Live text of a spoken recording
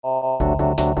Hey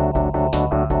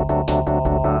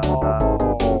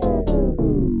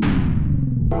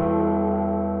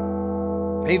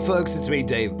folks, it's me,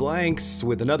 Dave Blanks,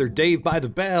 with another Dave by the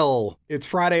Bell. It's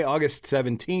Friday, August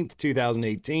 17th,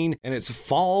 2018, and it's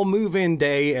fall move-in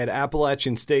day at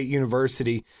Appalachian State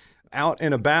University. Out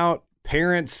and about,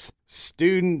 parents,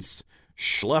 students,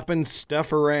 schlepping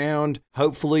stuff around,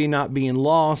 hopefully not being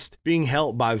lost, being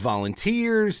helped by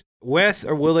volunteers. Wes,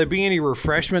 or will there be any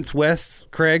refreshments? Wes,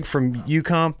 Craig from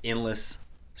UCOM? Endless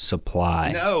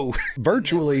supply. No,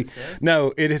 virtually.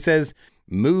 No, it says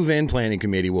Move-In Planning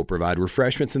Committee will provide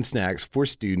refreshments and snacks for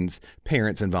students,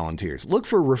 parents, and volunteers. Look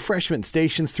for refreshment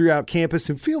stations throughout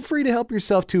campus and feel free to help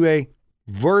yourself to a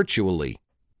virtually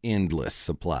endless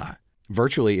supply.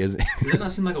 Virtually is... Does that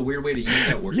not seem like a weird way to use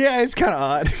that word? Yeah, it's kind of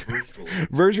odd.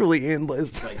 Virtually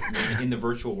endless. Like in the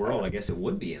virtual world, I guess it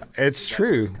would be. It's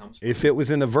true. If it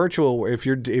was in the virtual, if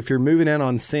you're moving in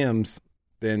on Sims,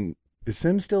 then is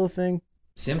Sims still a thing?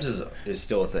 Sims is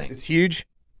still a thing. It's huge.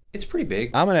 It's pretty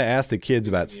big. I'm going to ask the kids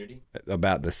about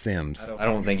the Sims. I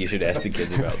don't think you should ask the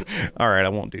kids about this. All right, I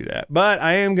won't do that. But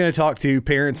I am going to talk to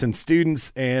parents and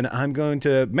students, and I'm going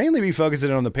to mainly be focusing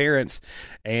on the parents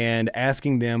and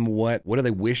asking them what do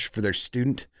they wish for their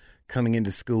student coming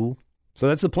into school. So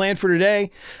that's the plan for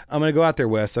today. I'm going to go out there,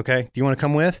 Wes, okay? Do you want to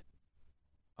come with?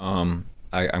 I'm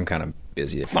kind of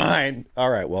busy. Fine. All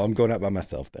right, well, I'm going out by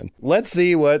myself then. Let's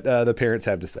see what the parents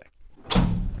have to say.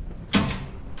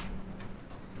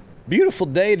 Beautiful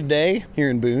day today here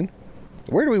in Boone.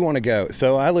 Where do we want to go?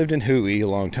 So I lived in Huey a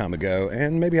long time ago,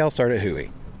 and maybe I'll start at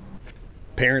Huey.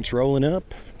 Parents rolling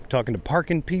up, talking to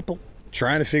parking people,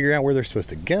 trying to figure out where they're supposed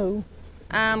to go.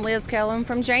 I'm Liz Kellum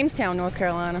from Jamestown, North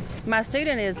Carolina. My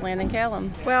student is Landon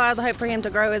Kellum. Well, I'd hope for him to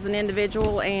grow as an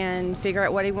individual and figure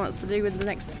out what he wants to do with the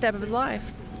next step of his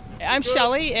life. I'm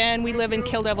Shelly, and we live in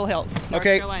Kill Devil Hills, North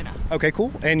Carolina. Okay,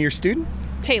 cool. And your student?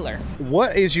 Taylor.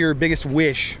 What is your biggest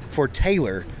wish for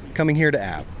Taylor coming here to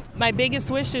App? My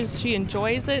biggest wish is she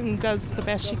enjoys it and does the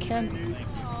best she can.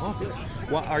 Awesome.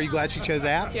 Well, are you glad she chose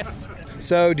App? Yes.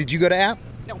 So, did you go to App?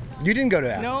 No. You didn't go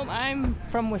to App? No, I'm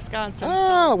from Wisconsin.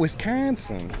 Oh,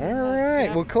 Wisconsin. All right.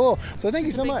 Yeah. Well, cool. So thank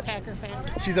you so much. Packer fan.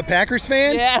 She's a Packers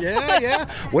fan? Yes. Yeah.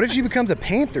 What if she becomes a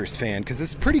Panthers fan? Because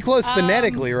it's pretty close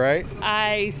phonetically, right?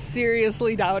 I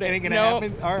seriously doubt it. Ain't gonna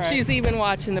happen? All right. She's even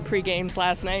watching the pre-games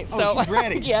last night. Oh, So she's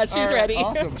ready. Yeah, she's All right, ready.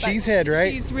 Awesome. But Cheesehead,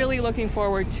 right? She's really looking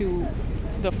forward to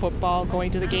the football, going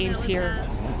to the games here,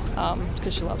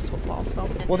 because she loves football. So.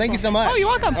 Well, thank you so much. Oh, you're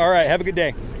welcome. All right. Have a good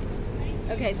day.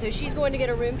 Okay, so she's going to get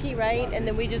a room key, right? And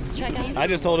then we just check out. I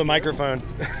just hold a microphone.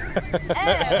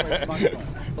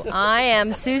 I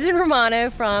am Susan Romano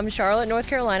from Charlotte, North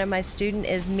Carolina. My student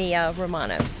is Mia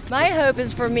Romano. My hope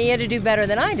is for Mia to do better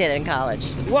than I did in college.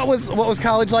 What was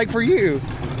college like for you?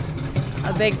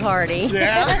 A big party.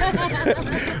 Yeah.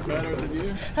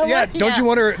 Yeah. Don't you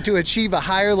want her to achieve a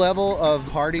higher level of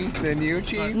party than you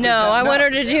achieved? No, I want her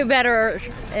to do better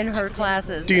in her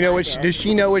classes. Do you know does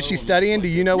she know what she's studying? Do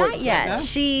you know what? Not yet. No?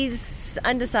 She's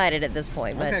undecided at this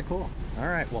point. But Okay, cool. All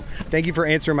right. Well, thank you for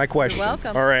answering my question. You're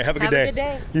welcome. All right. Have a good day. Have a good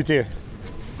day. You too.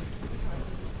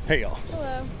 Hey, y'all.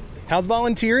 Hello. How's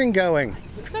volunteering going?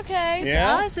 It's okay.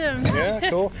 Yeah. Awesome. Yeah,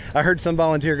 cool. I heard some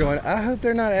volunteer going, I hope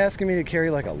they're not asking me to carry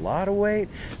like a lot of weight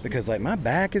because like my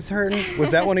back is hurting.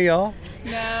 Was that one of y'all?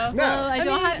 No. No. Well, I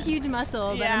don't have huge muscle,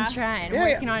 but Yeah. I'm trying. I'm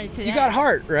Yeah, working on it today. You got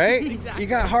heart, right? Exactly. You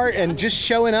got heart, and just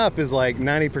showing up is like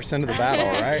 90% of the battle,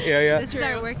 right? Yeah. This is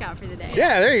our workout for the day.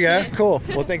 Yeah, there you go. Cool.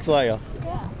 Well, thanks a lot, y'all.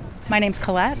 My name's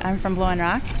Colette. I'm from Blowing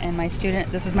Rock, and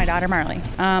this is my daughter Marley.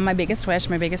 My biggest wish,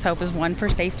 my biggest hope is one, for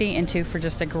safety, and two, for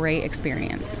just a great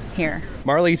experience here.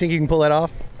 Marley, you think you can pull that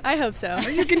off? I hope so.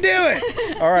 You can do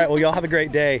it. All right. Well, y'all have a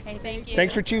great day. Hey, thank you.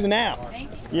 Thanks for choosing out.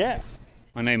 Thank you. Yes.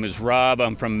 My name is Rob.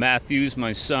 I'm from Matthews.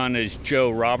 My son is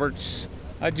Joe Roberts.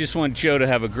 I just want Joe to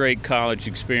have a great college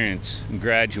experience and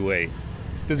graduate.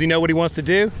 Does he know what he wants to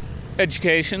do?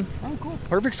 Education? Oh, cool.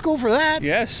 Perfect school for that.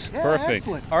 Yes, Yeah, perfect.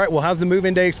 Excellent. All right. Well, how's the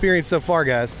move-in day experience so far,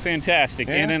 guys? Fantastic,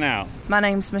 Yeah. in and out. My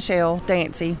name's Michelle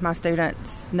Dancy. My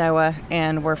student's Noah,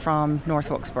 and we're from North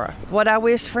Wilkesboro. What I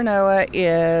wish for Noah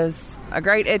is a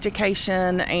great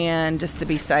education and just to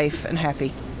be safe and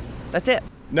happy. That's it.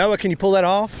 Noah, can you pull that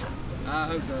off? I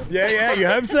hope so. Yeah, you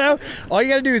hope so? All you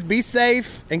got to do is be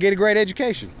safe and get a great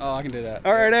education. Oh, I can do that.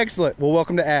 All right, excellent. Well,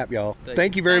 welcome to App, y'all.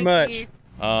 Thank you very much.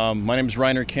 My name is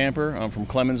Reiner Camper. I'm from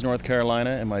Clemens, North Carolina,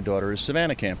 and my daughter is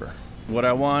Savannah Camper. What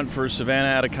I want for Savannah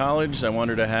out of college, I want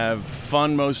her to have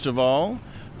fun most of all,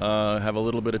 have a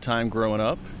little bit of time growing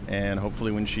up, and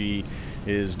hopefully when she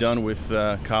is done with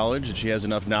college and she has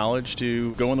enough knowledge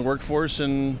to go in the workforce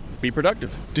and be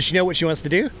productive. Does she know what she wants to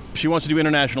do? She wants to do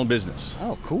international business.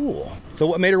 Oh, cool. So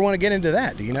what made her want to get into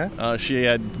that? Do you know? She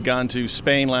had gone to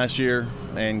Spain last year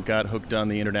and got hooked on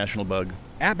the international bug.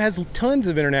 App has tons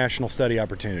of international study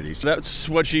opportunities. That's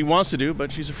what she wants to do,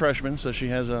 but she's a freshman, so she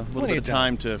has a little bit of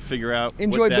time to figure out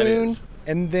Enjoy what that Boone, is.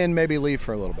 and then maybe leave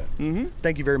for a little bit. Mm-hmm.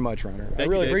 Thank you very much, Reiner. I you,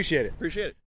 really Dave. appreciate it. Appreciate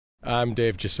it. I'm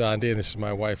Dave Gisandi, and this is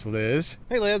my wife, Liz.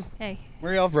 Hey, Liz. Hey.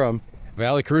 Where are y'all from?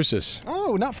 Valley Crucis.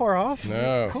 Oh, not far off.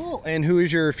 No. Cool. And who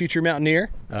is your future mountaineer?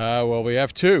 Well, we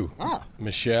have two. Ah.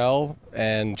 Michelle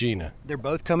and Gina. They're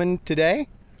both coming today?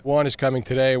 One is coming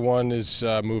today. One is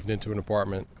moved into an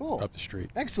apartment up the street.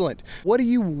 Excellent. What do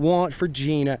you want for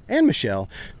Gina and Michelle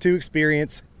to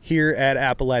experience here at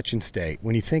Appalachian State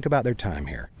when you think about their time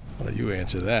here? I'll let you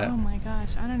answer that. Oh my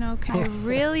gosh, I don't know. I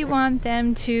really want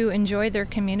them to enjoy their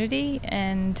community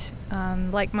and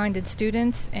like-minded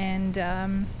students and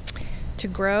to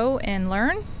grow and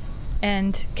learn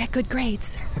and get good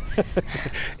grades.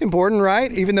 Important,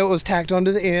 right? Even though it was tacked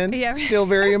onto the end. Yeah. Still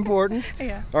very important.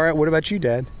 Yeah. All right, what about you,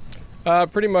 Dad?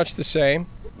 Pretty much the same,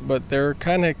 but they're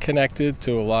kind of connected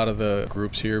to a lot of the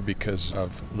groups here because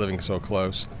of living so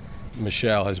close.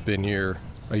 Michelle has been here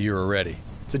a year already.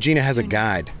 So Gina has a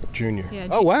guide. Junior. Yeah,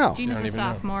 Oh, wow. Gina's a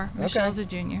sophomore. Michelle's a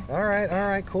junior. All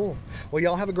right, cool. Well,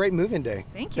 y'all have a great move-in day.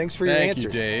 Thank you. Thanks for your Thank you,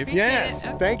 answers. Dave.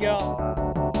 Yes, thank y'all.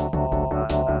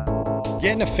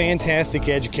 Getting a fantastic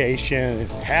education,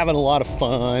 having a lot of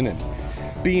fun,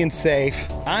 and being safe.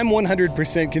 I'm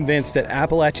 100% convinced that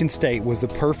Appalachian State was the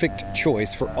perfect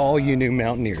choice for all you new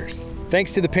mountaineers.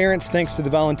 Thanks to the parents, thanks to the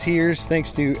volunteers,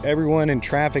 thanks to everyone in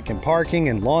traffic and parking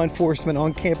and law enforcement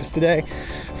on campus today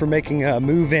for making a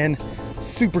move-in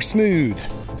super smooth.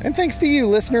 And thanks to you,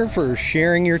 listener, for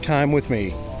sharing your time with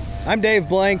me. I'm Dave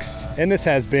Blanks, and this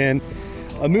has been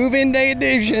a move-in day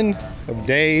edition of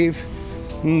Dave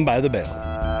by the Bell.